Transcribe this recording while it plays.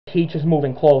Peach is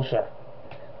moving closer.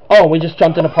 Oh, we just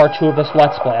jumped into part 2 of this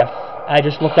Let's Play. I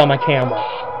just looked on my camera.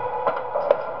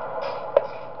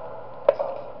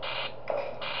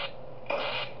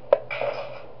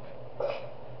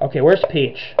 Okay, where's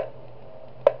Peach?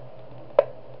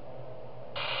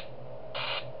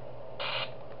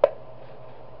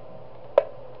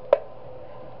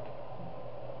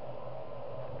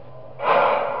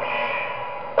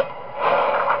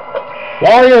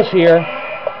 Wario's here.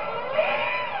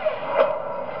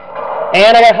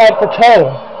 And I got help for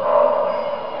Toad.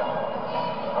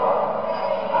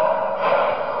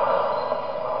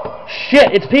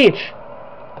 Shit, it's Peach.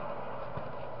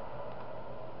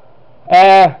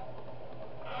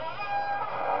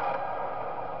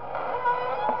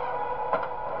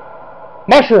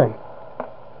 Mushroom.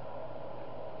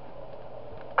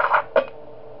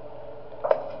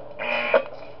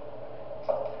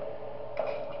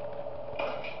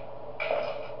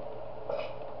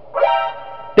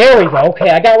 There we go. Okay,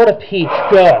 I got rid of Peach.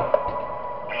 Good.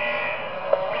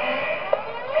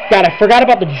 God, I forgot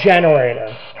about the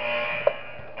generator.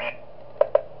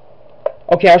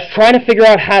 Okay, I was trying to figure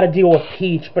out how to deal with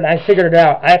Peach, but I figured it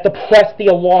out. I have to press the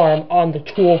alarm on the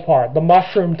tool part. The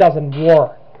mushroom doesn't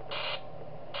work.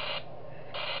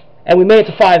 And we made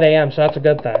it to 5 a.m., so that's a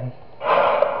good thing.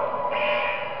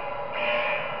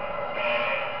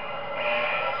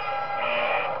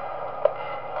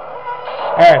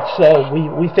 Alright, so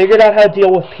we figured out how to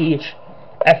deal with Peach.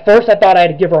 At first I thought I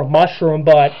had to give her a mushroom,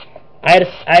 but I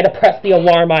had to press the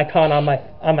alarm icon on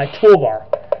my toolbar.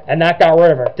 And that got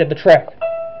rid of her. Did the trick.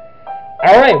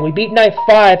 Alright, we beat Night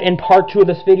 5 in part 2 of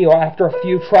this video after a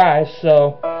few tries,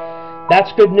 so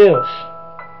that's good news.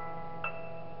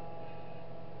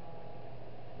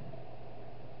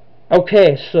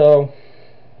 Okay, so...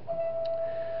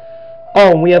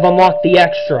 Oh, we have unlocked the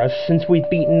extras since we've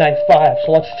beaten Night 5,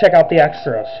 so let's check out the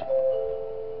extras.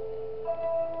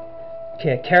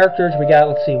 Okay, characters, we got,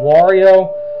 let's see,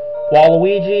 Wario,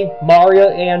 Waluigi, Mario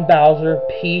and Bowser,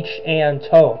 Peach, and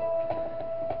Toad.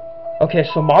 Okay,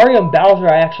 so Mario and Bowser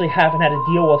I actually haven't had to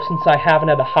deal with since I haven't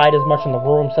had to hide as much in the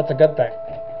room, so that's a good thing.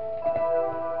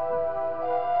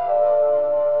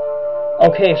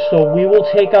 Okay, so we will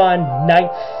take on Night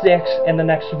 6 in the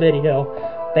next video.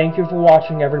 Thank you for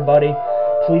watching, everybody.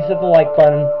 Please hit the like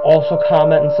button, also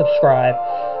comment and subscribe.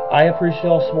 I appreciate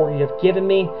all the support you have given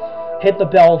me. Hit the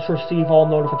bell to receive all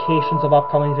notifications of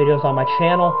upcoming videos on my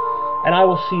channel, and I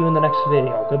will see you in the next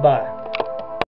video. Goodbye.